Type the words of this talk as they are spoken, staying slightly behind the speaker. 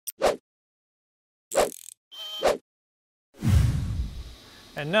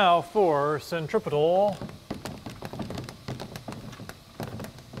And now for centripetal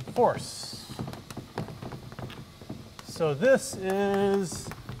force. So this is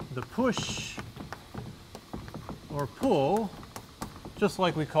the push or pull, just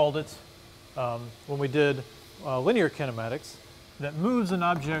like we called it when we did linear kinematics, that moves an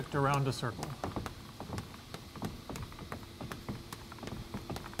object around a circle.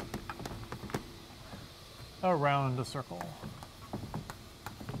 Around a circle.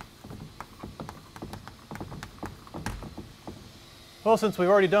 Well, since we've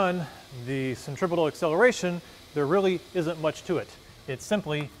already done the centripetal acceleration, there really isn't much to it. It's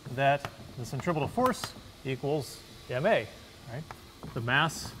simply that the centripetal force equals ma, right? The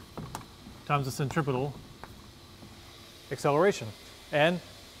mass times the centripetal acceleration. And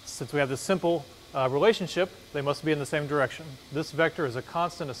since we have this simple relationship, they must be in the same direction. This vector is a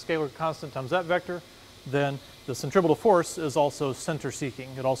constant, a scalar constant times that vector. Then the centripetal force is also center seeking.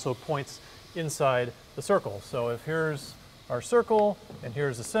 It also points inside the circle. So if here's our circle, and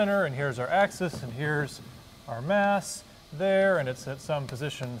here's the center, and here's our axis, and here's our mass there, and it's at some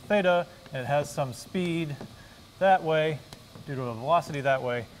position theta, and it has some speed that way due to a velocity that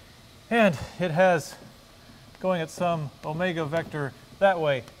way, and it has going at some omega vector that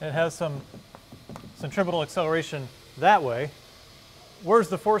way, and it has some centripetal acceleration that way. Where's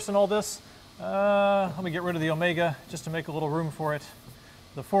the force in all this? Let me get rid of the omega just to make a little room for it.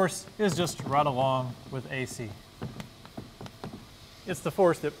 The force is just right along with AC. It's the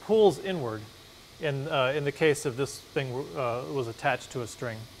force that pulls inward in the case of this thing was attached to a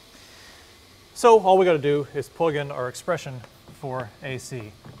string. So all we got to do is plug in our expression for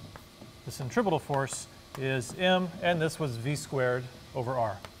AC. The centripetal force is m, and this was v squared over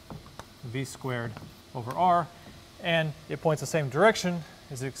r. V squared over r, and it points the same direction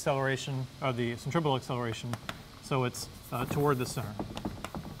as the acceleration, or the centripetal acceleration, so it's toward the center.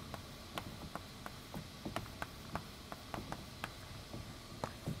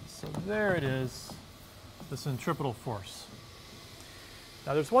 So there it is, the centripetal force.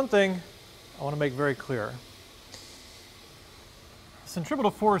 Now there's one thing I want to make very clear.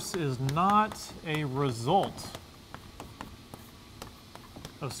 Centripetal force is not a result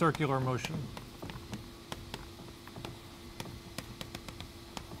of circular motion.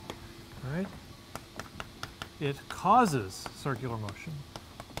 Right? It causes circular motion.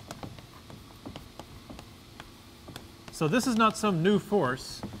 So this is not some new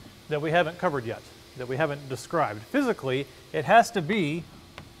force that we haven't covered yet, that we haven't described. Physically, it has to be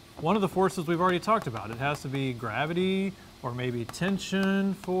one of the forces we've already talked about. It has to be gravity, or maybe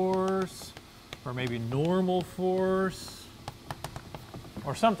tension force, or maybe normal force,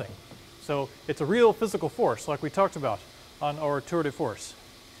 or something. So it's a real physical force, like we talked about on our tour de force.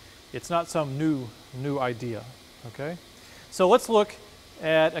 It's not some new idea, okay? So let's look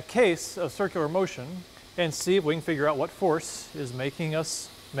at a case of circular motion and see if we can figure out what force is making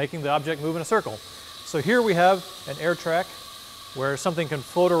the object move in a circle. So here we have an air track where something can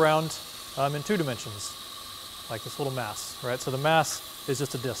float around in 2 dimensions, like this little mass, right? So the mass is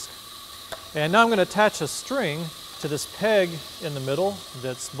just a disk. And now I'm going to attach a string to this peg in the middle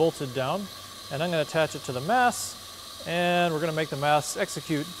that's bolted down, and I'm going to attach it to the mass, and we're going to make the mass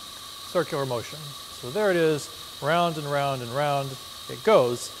execute circular motion. So there it is, round and round and round it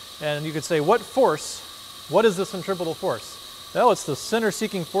goes. And you could say, what is the centripetal force? Well, it's the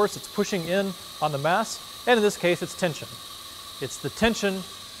center-seeking force that's pushing in on the mass, and in this case, it's tension. It's the tension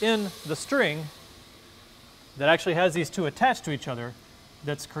in the string that actually has these two attached to each other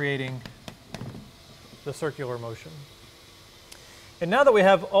that's creating the circular motion. And now that we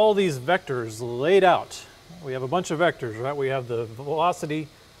have all these vectors laid out, we have a bunch of vectors, right? We have the velocity,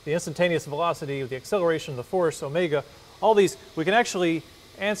 the instantaneous velocity, the acceleration, the force, omega, all these, we can actually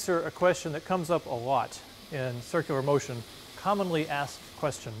answer a question that comes up a lot in circular motion, commonly asked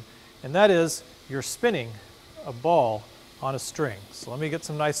question, and that is, you're spinning a ball on a string. So let me get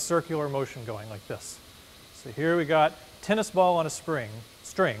some nice circular motion going like this. So here we got tennis ball on a string,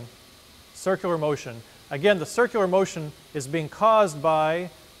 circular motion. Again, the circular motion is being caused by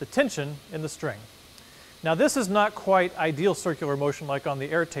the tension in the string. Now this is not quite ideal circular motion like on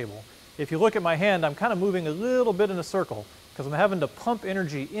the air table. If you look at my hand, I'm kind of moving a little bit in a circle because I'm having to pump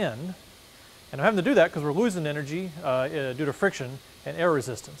energy in, and I'm having to do that because we're losing energy due to friction and air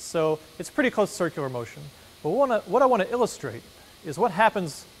resistance. So it's pretty close to circular motion. But what I want to illustrate is what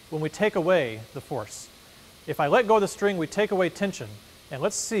happens when we take away the force. If I let go of the string, we take away tension, and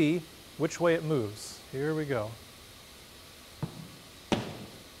let's see which way it moves. Here we go.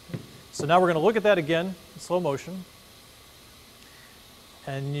 So now we're going to look at that again in slow motion.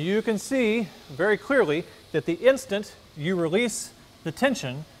 And you can see very clearly that the instant you release the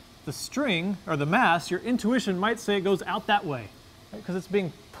tension, the string, or the mass, your intuition might say it goes out that way, because it's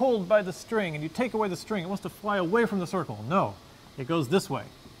being pulled by the string, and you take away the string, it wants to fly away from the circle. No, it goes this way.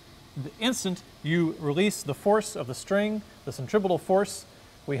 The instant you release the force of the string, the centripetal force,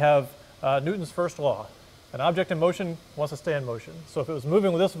 we have Newton's first law. An object in motion wants to stay in motion. So if it was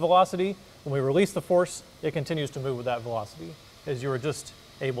moving with this velocity, when we release the force, it continues to move with that velocity, as you were just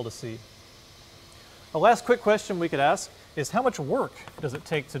able to see. A last quick question we could ask is, how much work does it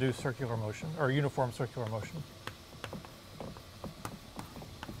take to do circular motion, or uniform circular motion?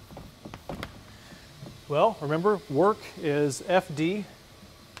 Well, remember, work is Fd,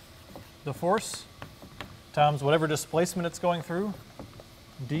 the force, times whatever displacement it's going through,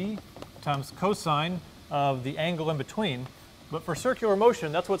 d, times cosine of the angle in between. But for circular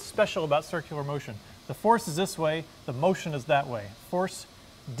motion, that's what's special about circular motion. The force is this way, the motion is that way. Force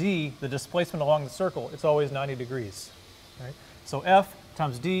d, the displacement along the circle, it's always 90 degrees. Right? So F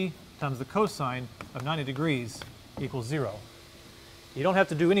times d times the cosine of 90 degrees equals 0. You don't have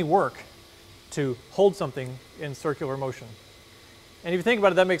to do any work to hold something in circular motion. And if you think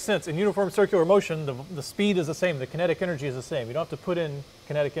about it, that makes sense. In uniform circular motion, the speed is the same, the kinetic energy is the same. You don't have to put in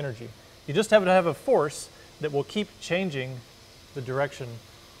kinetic energy. You just have to have a force that will keep changing the direction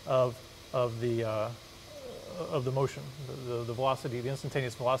of the motion, the velocity, the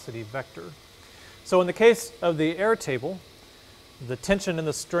instantaneous velocity vector. So in the case of the air table, the tension in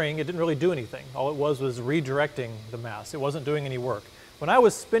the string, it didn't really do anything. All it was redirecting the mass. It wasn't doing any work. When I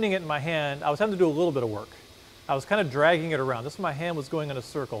was spinning it in my hand, I was having to do a little bit of work. I was kind of dragging it around. This, my hand was going in a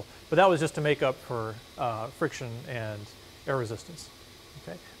circle, but that was just to make up for friction and air resistance.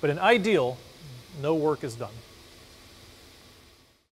 Okay? But in ideal, no work is done.